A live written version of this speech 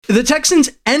The Texans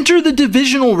enter the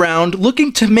divisional round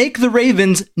looking to make the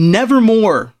Ravens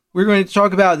nevermore. We're going to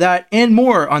talk about that and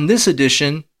more on this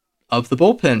edition of The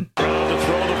Bullpen. To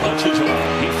throw the punches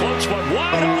away. He floats one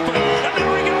wide open, and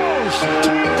there he goes.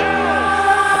 Tagged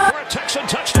down for a Texan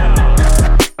touchdown.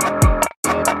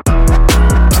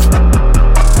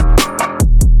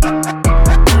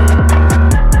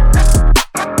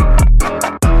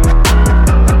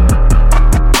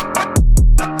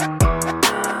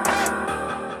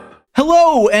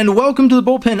 Hello and welcome to The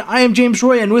Bullpen. I am James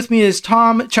Roy, and with me is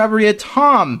Tom Chavarria.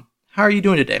 Tom, how are you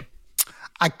doing today?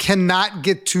 I cannot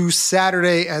get to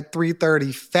Saturday at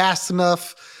 3:30 fast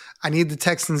enough. I need the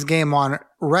Texans game on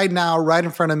right now, right in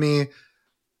front of me.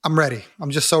 I'm ready. I'm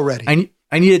just so ready.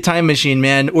 I need a time machine,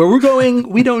 man. Where we're going,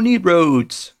 we don't need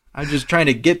roads. I'm just trying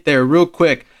to get there real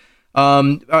quick.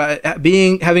 Having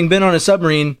been on a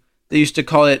submarine, they used to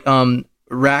call it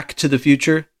rack to the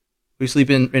future. We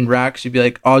sleep in racks. You'd be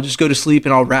like, I'll just go to sleep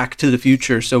and I'll rack to the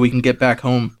future so we can get back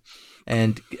home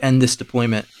and end this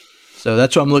deployment. So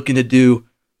that's what I'm looking to do.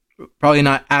 Probably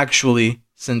not actually,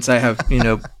 since I have,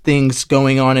 things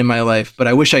going on in my life, but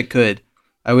I wish I could.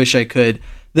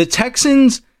 The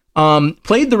Texans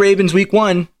played the Ravens week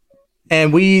 1,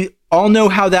 and we all know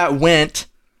how that went.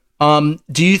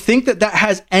 Do you think that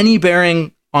has any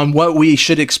bearing on what we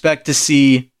should expect to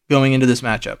see going into this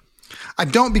matchup? I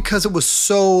don't, because it was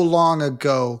so long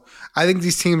ago. I think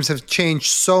these teams have changed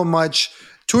so much,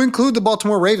 to include the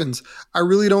Baltimore Ravens. I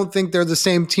really don't think they're the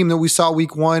same team that we saw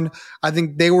week 1. I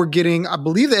think they were I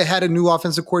believe they had a new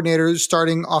offensive coordinator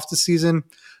starting off the season.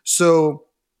 So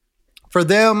for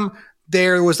them,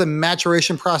 there was a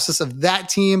maturation process of that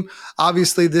team.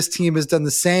 Obviously, this team has done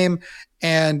the same.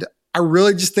 And I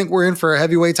really just think we're in for a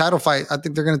heavyweight title fight. I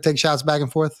think they're going to take shots back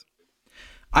and forth.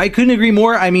 I couldn't agree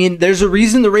more. I mean, there's a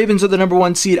reason the Ravens are the number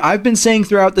 1 seed. I've been saying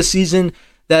throughout the season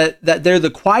that they're the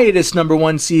quietest number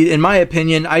 1 seed, in my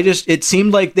opinion. It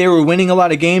seemed like they were winning a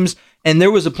lot of games, and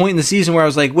there was a point in the season where I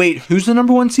was like, wait, who's the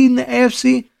number 1 seed in the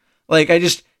AFC? Like, I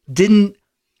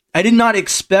did not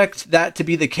expect that to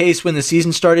be the case when the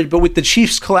season started, but with the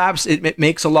Chiefs' collapse, it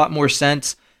makes a lot more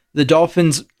sense. The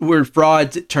Dolphins were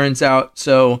frauds, it turns out,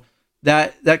 so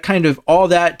that kind of all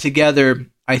that together,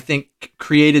 I think,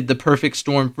 created the perfect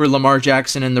storm for Lamar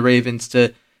Jackson and the Ravens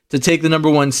to take the number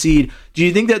 1 seed. Do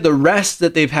you think that the rest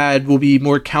that they've had will be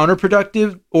more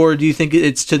counterproductive, or do you think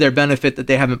it's to their benefit that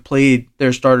they haven't played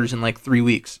their starters in like 3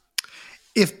 weeks?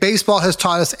 If baseball has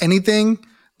taught us anything,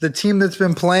 the team that's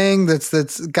been playing,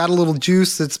 that's got a little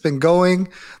juice, that's been going,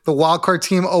 the wild card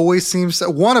team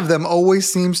one of them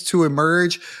always seems to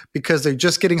emerge because they're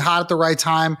just getting hot at the right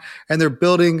time and they're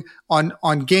building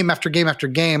on game after game after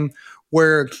game.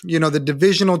 Where, the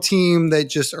divisional team that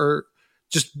just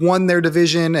won their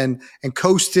division and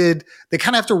coasted, they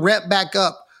kind of have to ramp back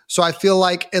up. So I feel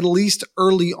like at least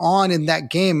early on in that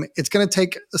game, it's going to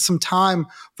take some time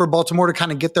for Baltimore to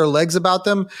kind of get their legs about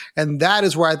them. And that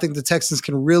is where I think the Texans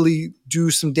can really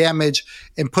do some damage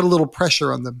and put a little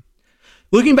pressure on them.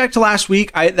 Looking back to last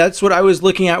week, that's what I was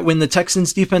looking at when the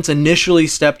Texans defense initially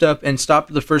stepped up and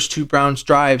stopped the first 2 Browns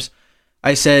drives.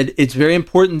 I said it's very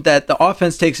important that the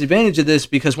offense takes advantage of this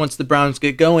because once the Browns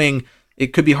get going,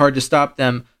 it could be hard to stop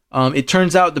them. It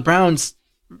turns out the Browns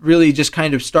really just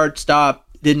kind of stop,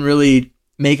 didn't really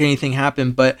make anything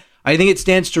happen. But I think it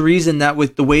stands to reason that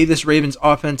with the way this Ravens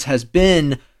offense has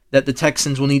been, that the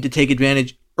Texans will need to take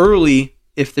advantage early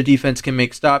if the defense can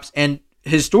make stops. And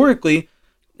historically,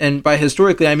 and by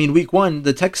historically, I mean week 1,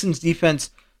 the Texans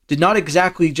defense did not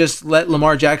exactly just let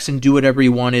Lamar Jackson do whatever he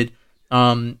wanted.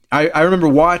 I remember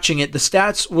watching it. The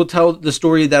stats will tell the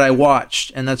story that I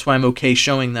watched, and that's why I'm okay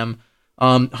showing them.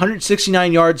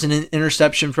 169 yards and an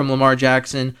interception from Lamar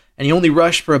Jackson, and he only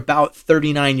rushed for about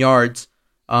 39 yards.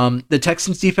 The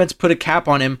Texans defense put a cap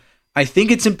on him. I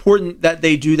think it's important that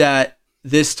they do that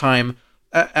this time.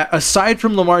 Aside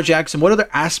from Lamar Jackson, what other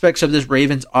aspects of this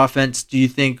Ravens offense do you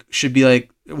think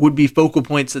would be focal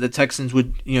points that the Texans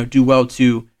would do well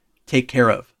to take care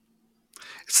of?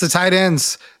 It's the tight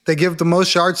ends. They give the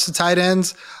most yards to tight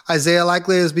ends. Isaiah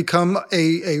Likely has become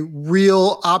a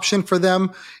real option for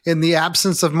them in the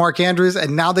absence of Mark Andrews,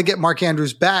 and now they get Mark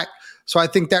Andrews back. So I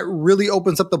think that really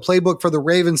opens up the playbook for the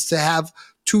Ravens to have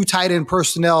 2 tight end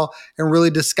personnel and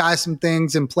really disguise some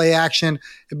things and play action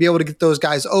and be able to get those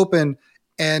guys open.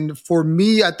 And for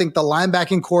me, I think the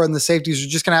linebacking core and the safeties are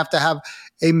just going to have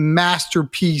a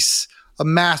masterpiece, a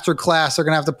master class they're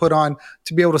going to have to put on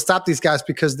to be able to stop these guys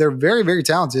because they're very, very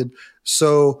talented.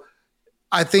 So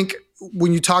I think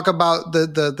when you talk about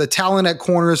the talent at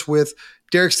corners with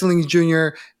Derek Stingley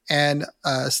Jr. and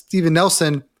Steven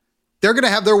Nelson, they're going to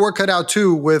have their work cut out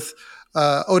too with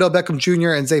Odell Beckham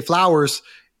Jr. and Zay Flowers.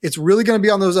 it's really going to be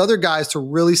on those other guys to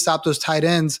really stop those tight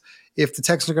ends if the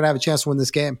Texans are going to have a chance to win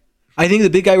this game. I think the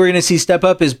big guy we're going to see step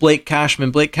up is Blake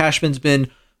Cashman. Blake Cashman's been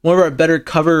one of our better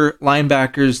cover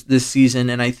linebackers this season,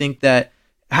 and I think that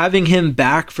having him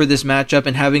back for this matchup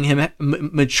and having him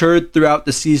matured throughout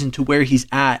the season to where he's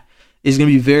at is going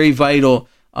to be very vital.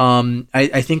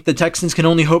 I think the Texans can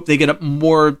only hope they get a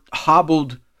more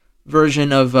hobbled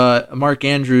version of Mark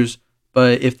Andrews,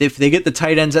 but if they get the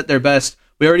tight ends at their best,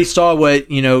 we already saw what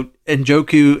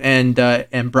Njoku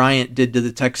and Bryant did to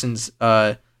the Texans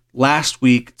last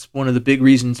week. It's one of the big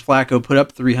reasons Flacco put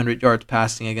up 300 yards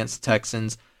passing against the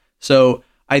Texans. So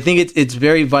I think it's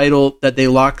very vital that they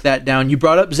lock that down. You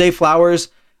brought up Zay Flowers.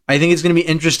 I think it's going to be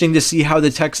interesting to see how the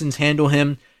Texans handle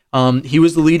him. He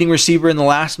was the leading receiver in the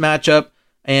last matchup,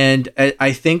 and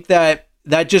I think that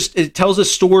just it tells a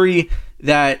story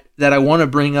that I want to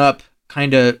bring up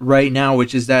kind of right now,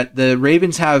 which is that the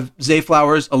Ravens have Zay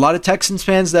Flowers. A lot of Texans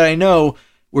fans that I know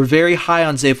were very high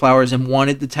on Zay Flowers and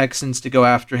wanted the Texans to go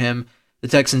after him. The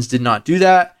Texans did not do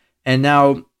that, and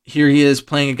now here he is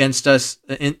playing against us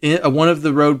in one of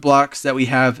the roadblocks that we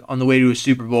have on the way to a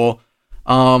Super Bowl.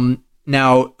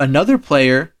 Now, another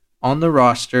player on the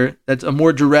roster that's a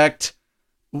more direct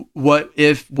what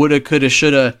if, woulda, coulda,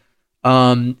 shoulda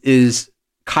is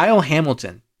Kyle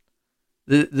Hamilton.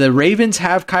 The Ravens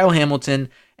have Kyle Hamilton,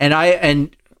 and I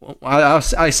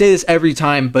say this every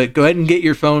time, but go ahead and get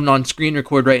your phone on screen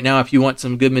record right now if you want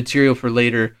some good material for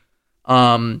later.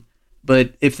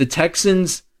 But if the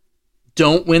Texans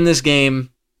don't win this game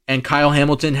and Kyle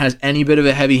Hamilton has any bit of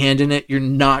a heavy hand in it, you're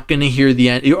not going to hear the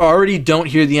end. You already don't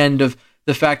hear the end of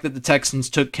the fact that the Texans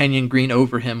took Kenyon Green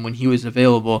over him when he was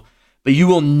available. But you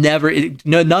will never,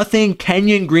 nothing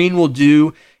Kenyon Green will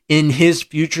do in his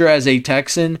future as a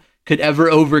Texan could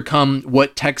ever overcome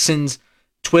what Texans,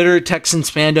 Twitter, Texans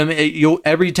fandom,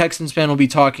 every Texans fan will be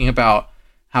talking about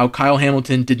how Kyle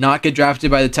Hamilton did not get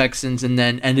drafted by the Texans and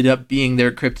then ended up being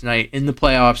their kryptonite in the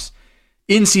playoffs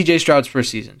in CJ Stroud's first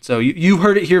season. So you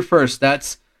heard it here first.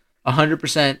 That's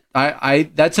 100%.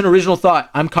 That's an original thought.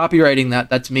 I'm copywriting that.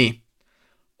 That's me.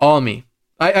 All me.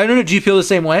 I don't know. Do you feel the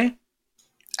same way?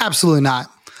 Absolutely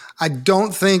not. I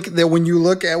don't think that when you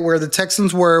look at where the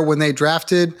Texans were when they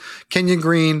drafted Kenyon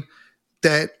Green,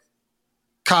 that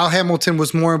Kyle Hamilton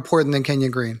was more important than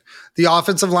Kenyon Green. The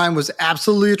offensive line was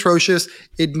absolutely atrocious.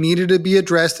 It needed to be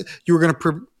addressed. You were going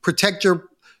to protect your,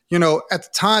 at the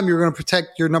time, you were going to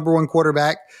protect your number one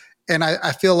quarterback. And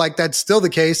I feel like that's still the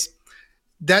case.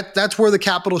 That's where the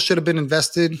capital should have been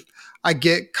invested. I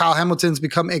get Kyle Hamilton's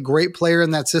become a great player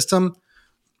in that system.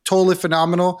 Totally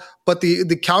phenomenal. But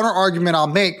the counter argument I'll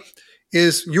make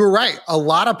is you're right. A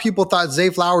lot of people thought Zay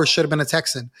Flowers should have been a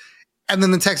Texan. And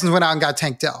then the Texans went out and got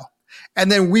Tank Dell. And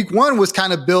then week one was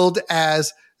kind of billed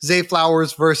as Zay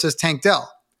Flowers versus Tank Dell.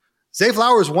 Zay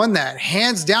Flowers won that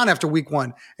hands down after week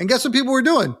one. And guess what people were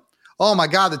doing? Oh my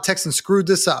God, the Texans screwed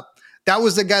this up. That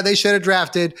was the guy they should have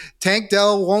drafted. Tank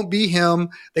Dell won't be him.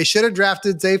 They should have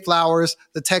drafted Zay Flowers.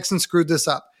 The Texans screwed this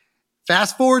up.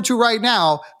 Fast forward to right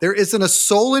now, there isn't a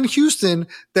soul in Houston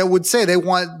that would say they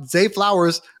want Zay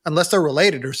Flowers, unless they're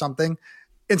related or something,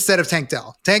 instead of Tank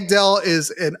Dell. Tank Dell is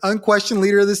an unquestioned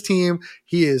leader of this team.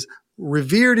 He is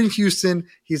revered in Houston.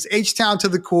 He's H-Town to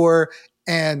the core,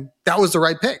 and that was the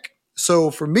right pick. So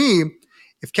for me,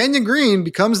 if Kenyon Green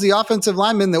becomes the offensive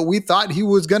lineman that we thought he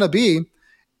was going to be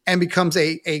and becomes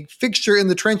a fixture in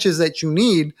the trenches that you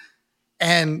need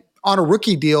and on a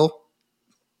rookie deal,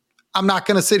 I'm not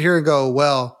going to sit here and go,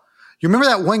 well, you remember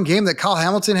that one game that Kyle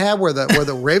Hamilton had where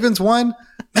the Ravens won?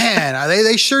 Man,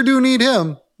 they sure do need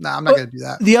him. No, I'm not going to do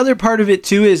that. The other part of it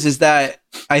too is that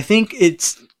I think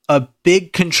it's a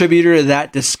big contributor to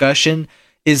that discussion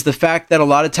is the fact that a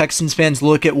lot of Texans fans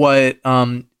look at what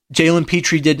Jalen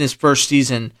Petrie did in his first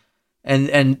season,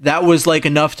 and that was like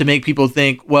enough to make people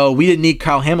think, well, we didn't need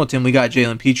Kyle Hamilton, we got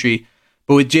Jalen Petrie.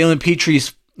 But with Jalen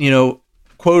Petrie's,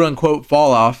 quote unquote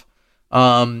fall off,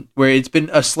 where it's been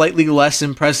a slightly less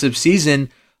impressive season,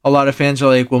 a lot of fans are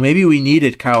like, well, maybe we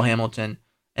needed Kyle Hamilton.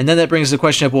 And then that brings the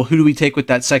question up, well, who do we take with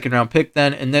that second round pick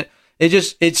then? And that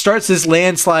it starts this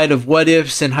landslide of what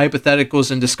ifs and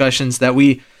hypotheticals and discussions that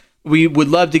we would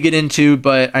love to get into.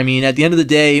 But I mean, at the end of the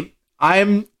day,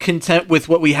 I'm content with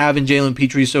what we have in Jalen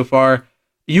Petrie so far.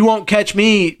 You won't catch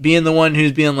me being the one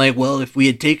who's being like, well, if we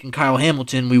had taken Kyle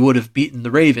Hamilton, we would have beaten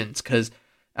the Ravens. Because,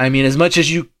 I mean, as much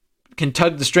as you can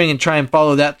tug the string and try and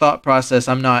follow that thought process,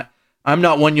 I'm not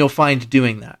one you'll find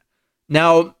doing that.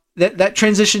 Now, that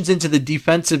transitions into the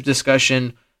defensive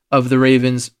discussion of the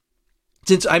Ravens.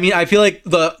 Since, I mean, I feel like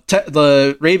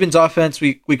the Ravens offense,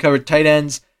 we covered tight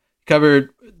ends,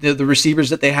 covered the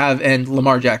receivers that they have, and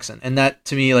Lamar Jackson. And that,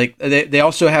 to me, like, they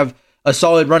also have a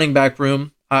solid running back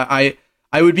room. I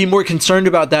would be more concerned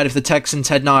about that if the Texans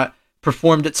had not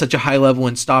performed at such a high level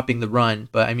in stopping the run.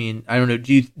 But I mean, I don't know.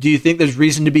 Do you think there's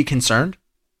reason to be concerned?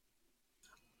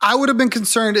 I would have been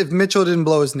concerned if Mitchell didn't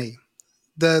blow his knee.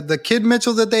 The kid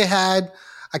Mitchell that they had,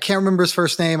 I can't remember his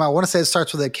first name. I want to say it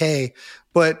starts with a K,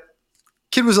 but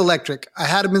kid was electric. I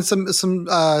had him in some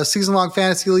season-long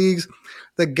fantasy leagues.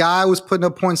 The guy was putting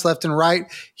up points left and right.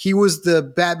 He was the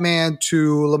Batman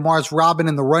to Lamar's Robin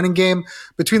in the running game.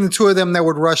 Between the two of them, that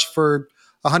would rush for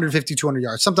 150, 200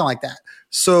 yards, something like that.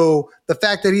 So the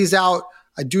fact that he's out,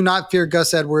 I do not fear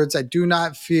Gus Edwards. I do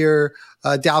not fear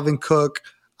Dalvin Cook.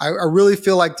 I really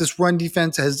feel like this run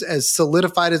defense has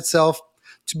solidified itself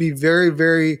to be very,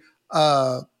 very,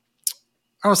 I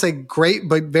don't want to say great,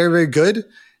 but very, very good.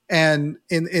 And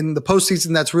in the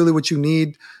postseason, that's really what you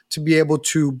need to be able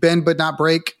to bend but not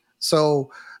break.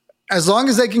 So as long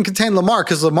as they can contain Lamar,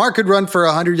 because Lamar could run for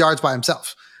 100 yards by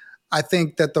himself, I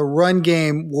think that the run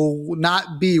game will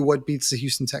not be what beats the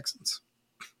Houston Texans.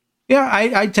 Yeah,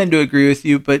 I tend to agree with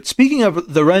you. But speaking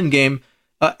of the run game,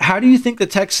 how do you think the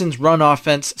Texans' run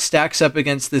offense stacks up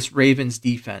against this Ravens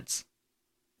defense?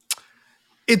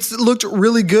 It's looked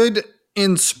really good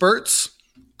in spurts.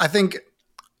 I think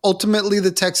ultimately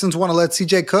the Texans want to let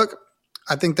CJ cook.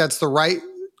 I think that's the right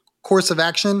course of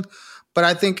action. But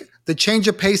I think the change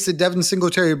of pace that Devin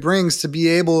Singletary brings to be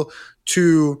able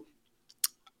to,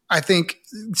 I think,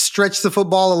 stretch the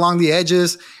football along the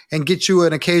edges and get you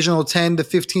an occasional 10 to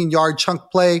 15 yard chunk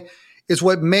play is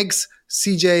what makes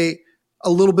CJ a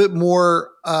little bit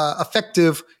more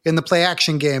effective in the play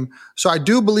action game. So I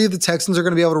do believe the Texans are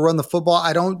going to be able to run the football.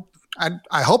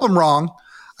 I hope I'm wrong.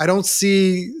 I don't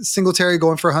see Singletary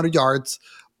going for 100 yards,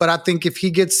 but I think if he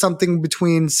gets something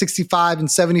between 65 and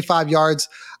 75 yards,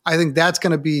 I think that's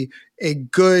going to be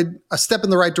a step in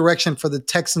the right direction for the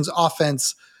Texans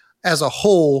offense as a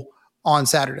whole on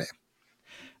Saturday.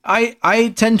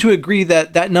 I tend to agree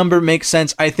that number makes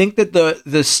sense. I think that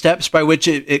the steps by which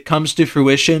it comes to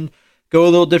fruition go a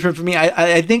little different for me.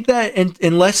 I think that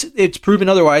unless it's proven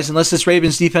otherwise, unless this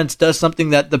Ravens defense does something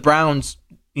that the Browns,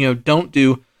 don't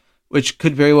do, which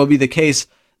could very well be the case,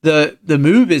 the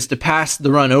move is to pass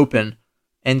the run open.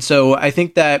 And so I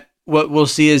think that what we'll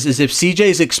see is if CJ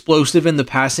is explosive in the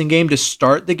passing game to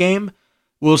start the game,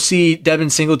 we'll see Devin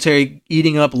Singletary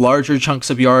eating up larger chunks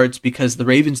of yards because the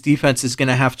Ravens defense is going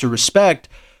to have to respect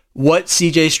what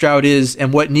CJ Stroud is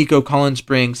and what Nico Collins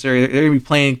brings. They're going to be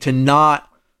playing to not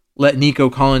let Nico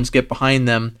Collins get behind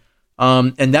them.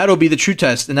 And that'll be the true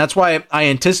test. And that's why I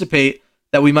anticipate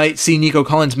that we might see Nico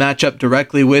Collins match up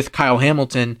directly with Kyle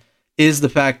Hamilton, is the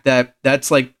fact that that's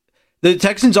like the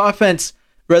Texans offense,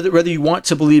 whether you want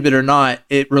to believe it or not,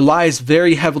 it relies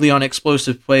very heavily on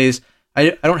explosive plays.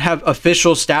 I don't have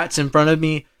official stats in front of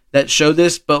me that show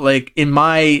this, but like in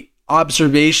my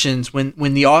observations, when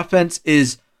the offense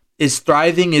is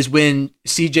thriving is when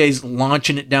CJ's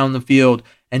launching it down the field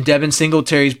and Devin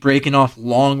Singletary's breaking off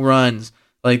long runs.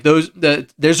 Like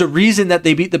there's a reason that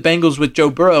they beat the Bengals with Joe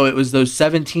Burrow. It was those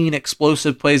 17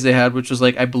 explosive plays they had, which was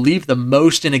like, I believe, the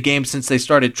most in a game since they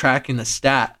started tracking the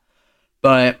stat.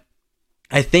 But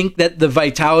I think that the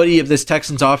vitality of this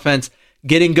Texans offense,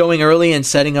 getting going early and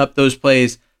setting up those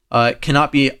plays,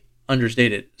 cannot be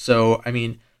understated. So, I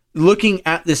mean, looking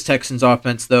at this Texans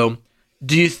offense, though,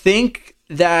 do you think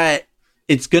that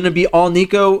it's going to be all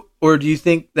Nico, or do you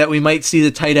think that we might see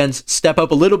the tight ends step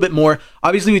up a little bit more?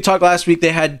 Obviously, we talked last week,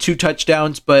 they had 2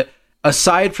 touchdowns, but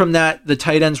aside from that, the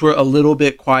tight ends were a little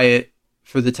bit quiet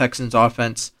for the Texans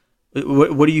offense.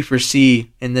 What do you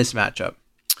foresee in this matchup?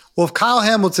 Well, if Kyle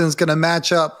Hamilton's going to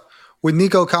match up with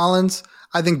Nico Collins,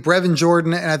 I think Brevin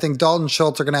Jordan and I think Dalton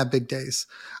Schultz are going to have big days.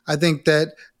 I think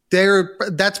that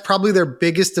that's probably their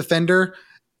biggest defender.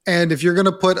 And if you're going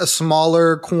to put a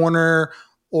smaller corner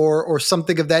or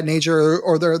something of that nature,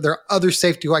 or their other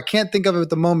safety, who I can't think of at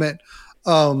the moment,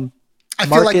 I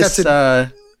feel like that's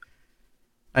I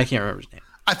can't remember his name.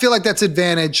 I feel like that's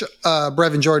advantage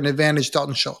Brevin Jordan, advantage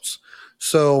Dalton Schultz.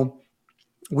 So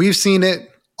we've seen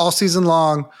it all season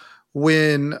long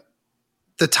when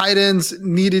the tight ends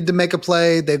needed to make a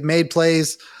play, they've made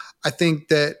plays. I think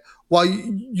that while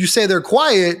you say they're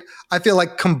quiet, I feel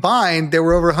like combined they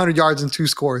were over 100 yards and 2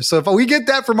 scores. So if we get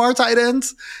that from our tight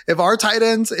ends, if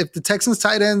the Texans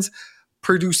tight ends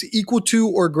produce equal to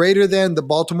or greater than the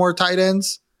Baltimore tight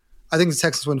ends, I think the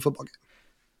Texans win the football game.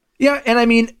 Yeah, and I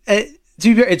mean,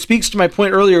 it speaks to my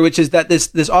point earlier, which is that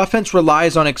this offense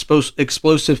relies on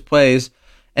explosive plays.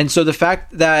 And so the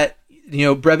fact that,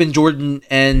 Brevin Jordan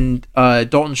and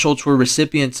Dalton Schultz were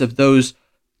recipients of those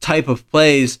type of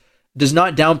plays does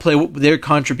not downplay their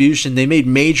contribution. They made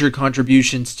major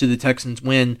contributions to the Texans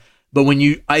win. But when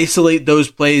you isolate those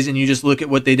plays and you just look at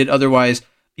what they did otherwise,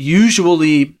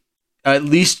 usually at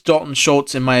least Dalton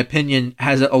Schultz, in my opinion,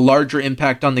 has a larger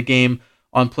impact on the game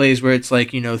on plays where it's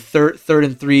like, third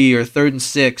and 3 or 3rd and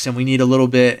 6, and we need a little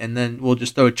bit, and then we'll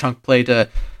just throw a chunk play to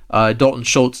Dalton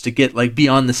Schultz to get like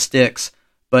beyond the sticks.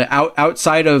 But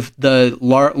outside of the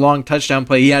long touchdown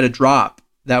play, he had a drop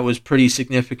that was pretty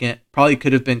significant. Probably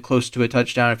could have been close to a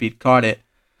touchdown if he'd caught it.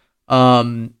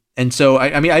 And so,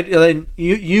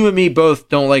 you and me both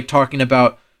don't like talking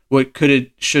about what could have,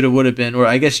 should have, would have been, or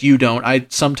I guess you don't. I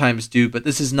sometimes do, but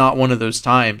this is not one of those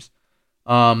times.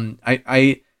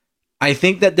 I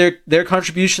think that their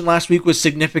contribution last week was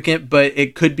significant, but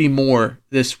it could be more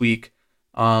this week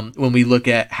when we look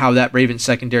at how that Ravens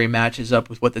secondary matches up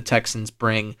with what the Texans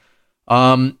bring.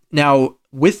 Now,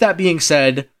 with that being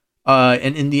said,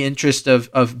 and in the interest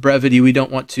of brevity, we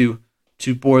don't want to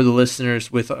bore the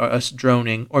listeners with us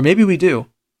droning, or maybe we do.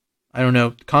 I don't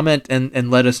know. Comment and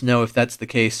let us know if that's the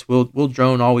case. We'll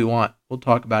drone all we want. We'll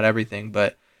talk about everything,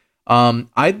 but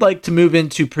I'd like to move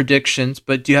into predictions.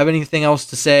 But do you have anything else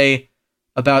to say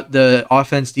about the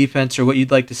offense, defense, or what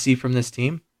you'd like to see from this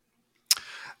team?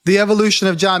 The evolution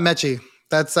of John Mechie.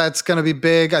 That's going to be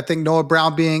big. I think Noah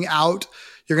Brown being out,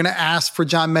 you're going to ask for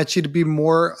John Mechie to be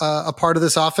more a part of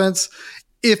this offense.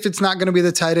 If it's not going to be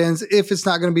the tight ends, if it's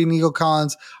not going to be Nico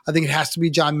Collins, I think it has to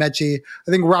be John Mechie.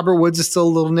 I think Robert Woods is still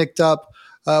a little nicked up.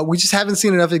 We just haven't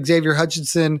seen enough Xavier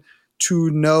Hutchinson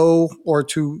to know or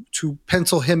to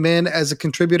pencil him in as a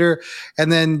contributor.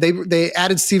 And then they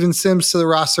added Steven Sims to the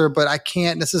roster, but I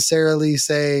can't necessarily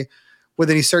say with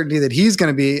any certainty that he's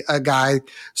going to be a guy.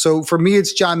 So for me,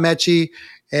 it's John Mechie,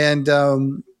 and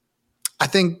I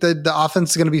think that the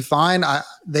offense is going to be fine.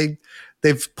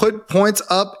 They've put points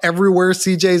up everywhere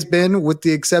CJ's been, with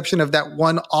the exception of that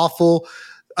one awful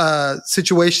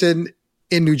situation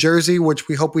in New Jersey, which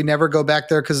we hope we never go back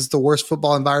there because it's the worst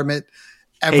football environment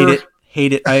ever.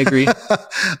 Hate it. I agree.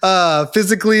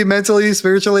 Physically, mentally,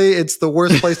 spiritually, it's the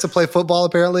worst place to play football,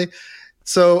 apparently.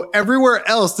 So everywhere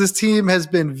else, this team has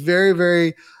been very,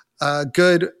 very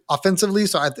good offensively.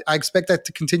 So I expect that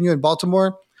to continue in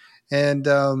Baltimore. And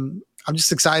I'm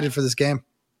just excited for this game.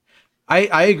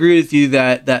 I agree with you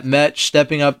that Metch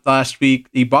stepping up last week,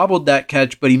 he bobbled that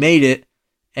catch, but he made it.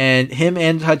 And him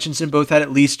and Hutchinson both had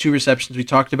at least 2 receptions. We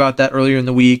talked about that earlier in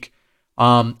the week.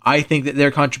 I think that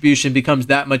their contribution becomes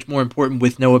that much more important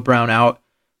with Noah Brown out.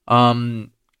 And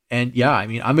yeah, I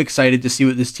mean, I'm excited to see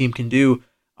what this team can do.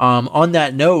 On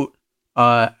that note,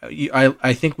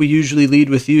 I think we usually lead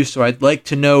with you, so I'd like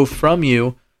to know from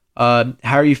you, how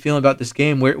are you feeling about this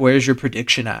game? Where's your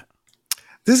prediction at?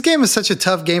 This game is such a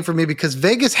tough game for me because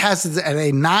Vegas has it at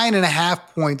a 9.5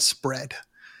 point spread.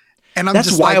 And that's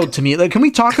just wild to me. Like, can we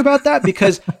talk about that?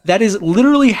 Because that is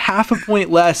literally half a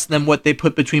point less than what they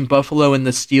put between Buffalo and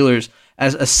the Steelers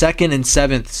as a 2nd and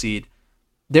 7th seed.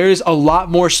 There is a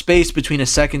lot more space between a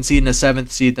 2nd seed and a 7th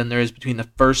seed than there is between the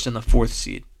 1st and the 4th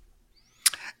seed.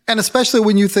 And especially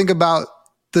when you think about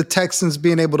the Texans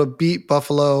being able to beat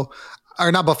Pittsburgh.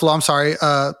 I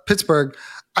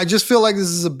just feel like this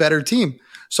is a better team.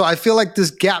 So I feel like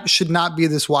this gap should not be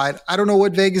this wide. I don't know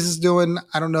what Vegas is doing.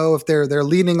 I don't know if they're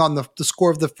leaning on the score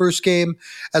of the first game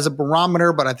as a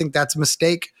barometer, but I think that's a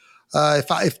mistake.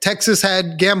 If Texas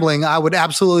had gambling, I would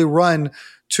absolutely run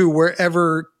to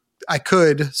wherever I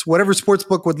could, so whatever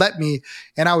sportsbook would let me,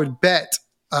 and I would bet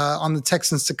on the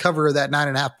Texans to cover that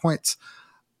 9.5 points.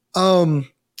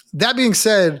 That being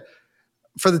said,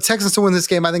 for the Texans to win this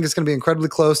game, I think it's going to be incredibly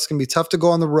close. It's going to be tough to go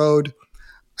on the road.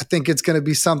 I think it's going to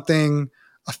be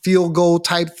a field goal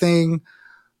type thing.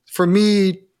 For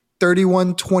me,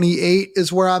 31-28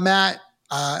 is where I'm at.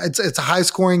 It's a high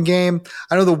scoring game.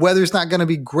 I know the weather's not going to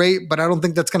be great, but I don't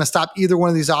think that's going to stop either one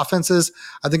of these offenses.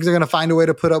 I think they're going to find a way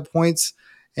to put up points,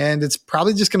 and it's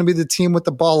probably just going to be the team with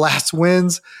the ball last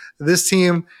wins. This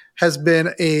team has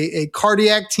been a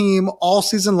cardiac team all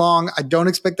season long. I don't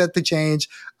expect that to change.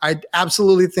 I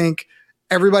absolutely think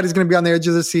everybody's going to be on the edge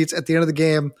of the seats at the end of the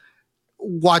game,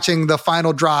 watching the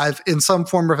final drive in some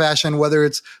form or fashion, whether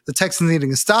it's the Texans needing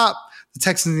to stop, the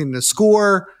Texans needing to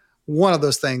score, one of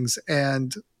those things.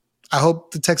 And I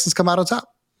hope the Texans come out on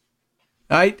top.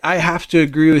 I have to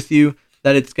agree with you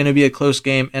that it's going to be a close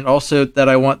game, and also that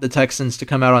I want the Texans to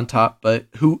come out on top, but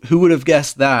who would have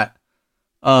guessed that?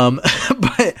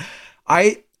 But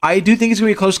I do think it's going to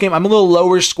be a close game. I'm a little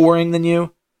lower scoring than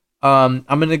you. I'm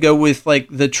going to go with like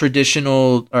the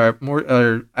traditional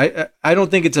I don't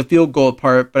think it's a field goal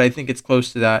part, but I think it's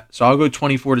close to that. So I'll go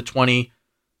 24-20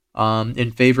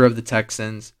 in favor of the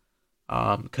Texans.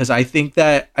 Cause I think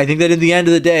that in the end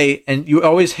of the day, and you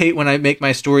always hate when I make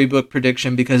my storybook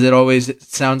prediction because it always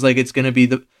sounds like it's going to be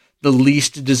the the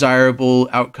least desirable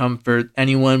outcome for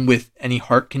anyone with any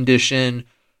heart condition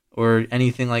or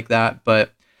anything like that.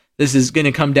 But this is going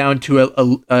to come down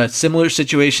to a similar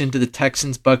situation to the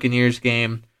Texans Buccaneers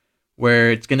game,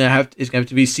 where it's going to have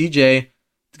to be CJ.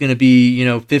 It's going to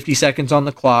be 50 seconds on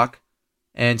the clock,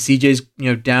 and CJ's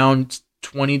down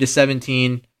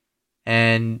 20-17,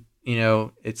 and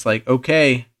it's like,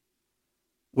 okay,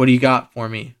 what do you got for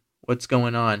me? What's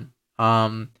going on?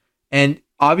 And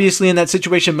obviously in that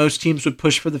situation, most teams would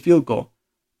push for the field goal.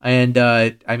 And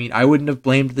I wouldn't have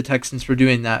blamed the Texans for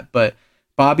doing that, but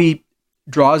Bobby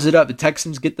draws it up. The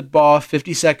Texans get the ball,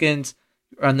 50 seconds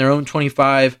on their own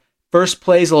 25. First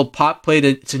play is a little pop play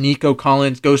to Nico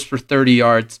Collins, goes for 30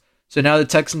 yards. So now the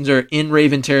Texans are in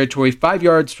Raven territory, 5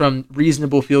 yards from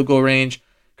reasonable field goal range.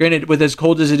 Granted, with as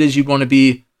cold as it is, you'd want to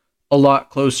be a lot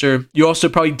closer. You also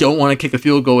probably don't want to kick a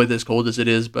field goal with as cold as it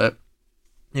is, but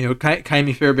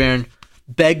Kaimi Fairbairn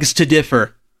begs to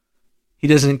differ. He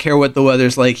doesn't care what the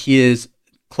weather's like. He is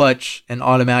clutch and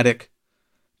automatic.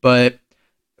 But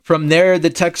from there, the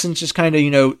Texans just kind of,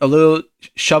 a little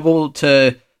shovel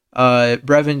to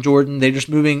Brevin Jordan. They're just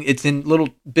moving. It's in little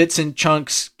bits and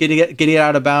chunks, getting it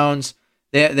out of bounds.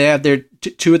 They have their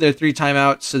two of their 3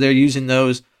 timeouts, so they're using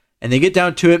those. And they get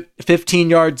down to it, 15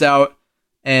 yards out,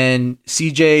 and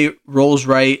CJ rolls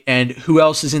right. And who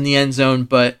else is in the end zone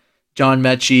but John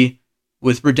Mechie,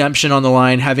 with redemption on the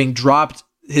line, having dropped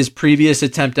his previous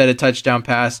attempt at a touchdown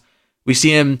pass. We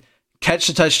see him catch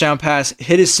the touchdown pass,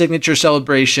 hit his signature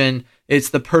celebration. It's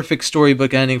the perfect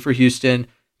storybook ending for Houston.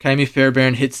 Kaimi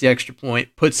Fairbairn hits the extra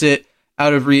point, puts it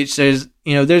out of reach. There's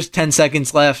 10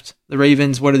 seconds left. The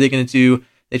Ravens, what are they going to do?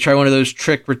 They try one of those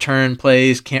trick return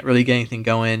plays, can't really get anything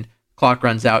going. Clock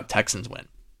runs out, Texans win.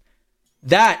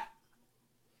 That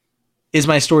is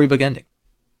my storybook ending.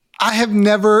 I have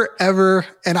never, ever,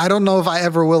 and I don't know if I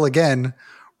ever will again,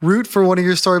 root for one of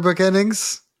your storybook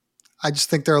endings. I just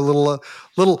think they're a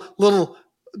little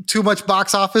too much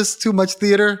box office, too much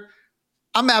theater.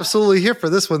 I'm absolutely here for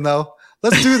this one, though.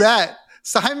 Let's do that.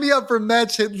 Sign me up for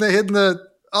Metch hitting the.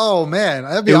 Oh man,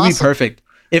 that'd be awesome. It would be perfect.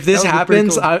 If this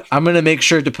happens, cool. I'm gonna make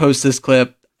sure to post this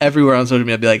clip everywhere on social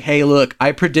media. I'll be like, hey, look,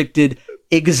 I predicted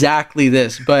exactly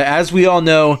this. But as we all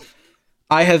know,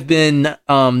 I have been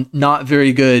not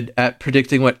very good at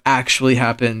predicting what actually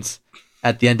happens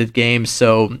at the end of games.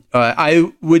 So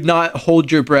I would not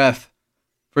hold your breath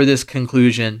for this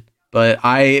conclusion, but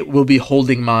I will be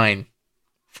holding mine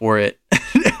for it.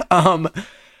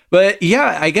 But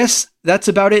yeah, I guess that's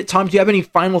about it. Tom, do you have any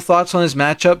final thoughts on this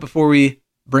matchup before we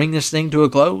bring this thing to a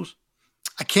close?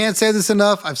 I can't say this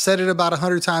enough. I've said it about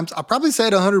 100 times. I'll probably say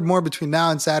it 100 more between now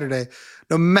and Saturday.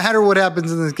 No matter what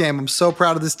happens in this game, I'm so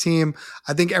proud of this team.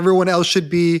 I think everyone else should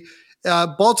be.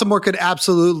 Baltimore could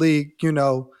absolutely,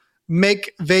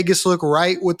 make Vegas look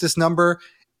right with this number.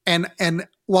 And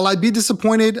while I'd be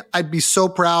disappointed, I'd be so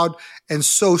proud and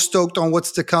so stoked on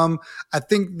what's to come. I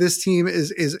think this team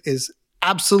is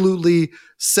absolutely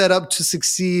set up to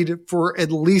succeed for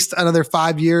at least another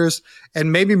 5 years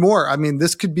and maybe more. I mean,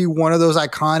 this could be one of those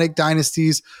iconic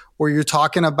dynasties where you're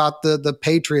talking about the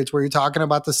Patriots, where you're talking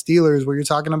about the Steelers, where you're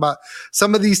talking about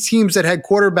some of these teams that had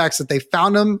quarterbacks that they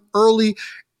found them early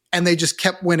and they just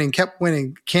kept winning.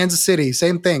 Kansas City,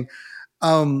 same thing.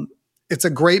 It's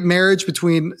a great marriage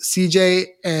between CJ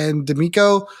and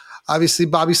D'Amico. Obviously,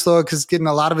 Bobby Slowick is getting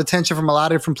a lot of attention from a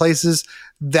lot of different places.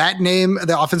 That name,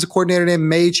 the offensive coordinator name,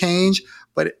 may change,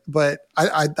 but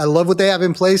I love what they have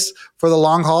in place for the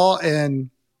long haul. And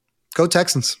go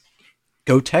Texans!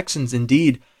 Go Texans,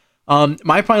 indeed.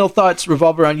 My final thoughts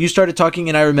revolve around, you started talking,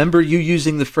 and I remember you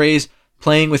using the phrase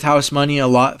 "playing with house money" a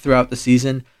lot throughout the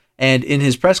season. And in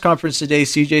his press conference today,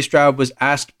 CJ Stroud was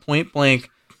asked point blank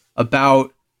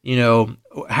about,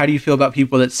 how do you feel about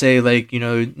people that say, like,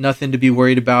 nothing to be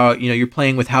worried about, you're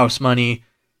playing with house money,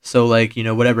 so, like,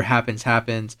 whatever happens,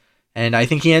 happens. And I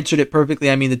think he answered it perfectly.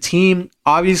 I mean, the team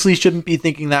obviously shouldn't be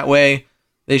thinking that way.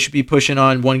 They should be pushing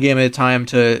on one game at a time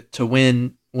to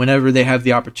win whenever they have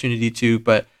the opportunity to.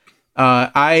 But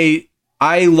I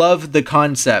love the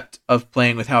concept of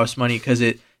playing with house money because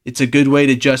it's a good way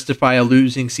to justify a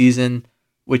losing season,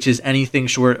 which is anything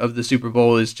short of the Super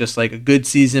Bowl is just like a good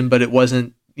season, but it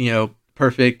wasn't,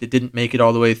 perfect. It didn't make it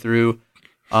all the way through.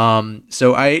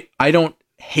 So I don't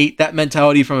hate that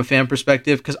mentality from a fan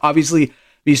perspective because obviously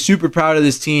be super proud of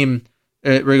this team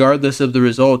regardless of the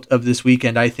result of this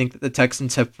weekend. I think that the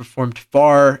Texans have performed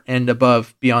far and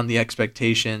above beyond the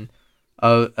expectation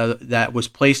that was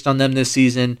placed on them this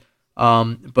season.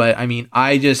 But I mean,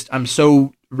 I'm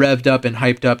so revved up and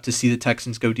hyped up to see the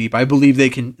Texans go deep. I believe they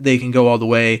can go all the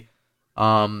way.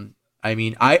 I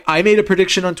mean, I made a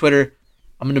prediction on Twitter.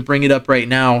 I'm going to bring it up right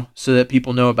now so that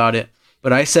people know about it.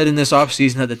 But I said in this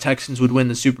offseason that the Texans would win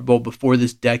the Super Bowl before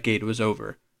this decade was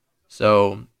over.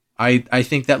 So I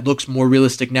think that looks more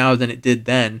realistic now than it did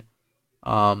then.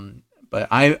 But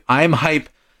I'm hype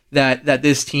that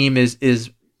this team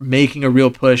is making a real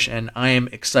push, and I am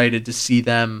excited to see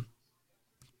them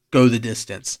go the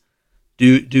distance,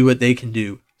 do what they can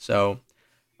do. So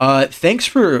thanks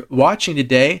for watching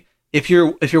today. If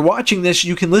you're watching this,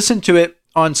 you can listen to it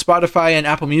on Spotify and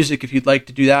Apple Music if you'd like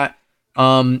to do that.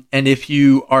 And if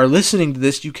you are listening to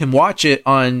this, you can watch it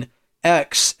on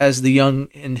X, as the young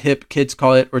and hip kids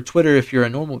call it, or Twitter if you're a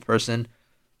normal person.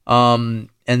 And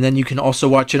then you can also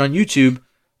watch it on YouTube.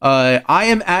 I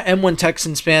am at M1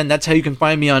 Texans fan. That's how you can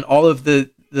find me on all of the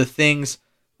things.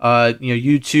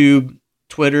 YouTube,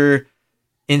 Twitter,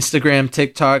 Instagram,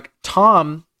 TikTok.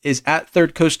 Tom is at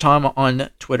Third Coast Tom on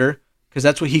Twitter, because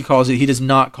that's what he calls it. He does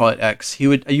not call it X. You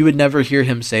would never hear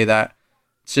him say that.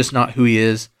 It's just not who he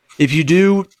is. If you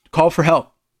do, call for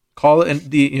help. Call and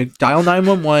dial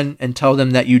 911 and tell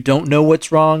them that you don't know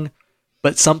what's wrong,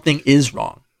 but something is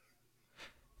wrong.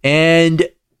 And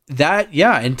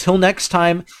until next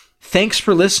time, thanks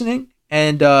for listening.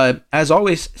 And as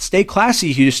always, stay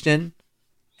classy, Houston,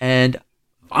 and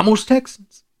vamos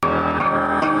Texans.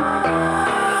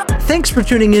 Thanks for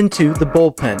tuning into The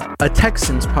Bullpen, a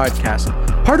Texans podcast,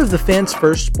 part of the Fans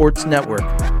First Sports Network.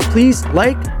 Please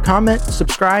like, comment,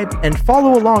 subscribe, and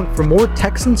follow along for more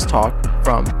Texans talk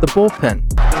from The Bullpen.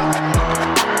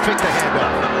 Take the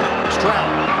handoff.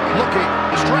 Stroud looking.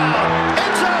 Stroud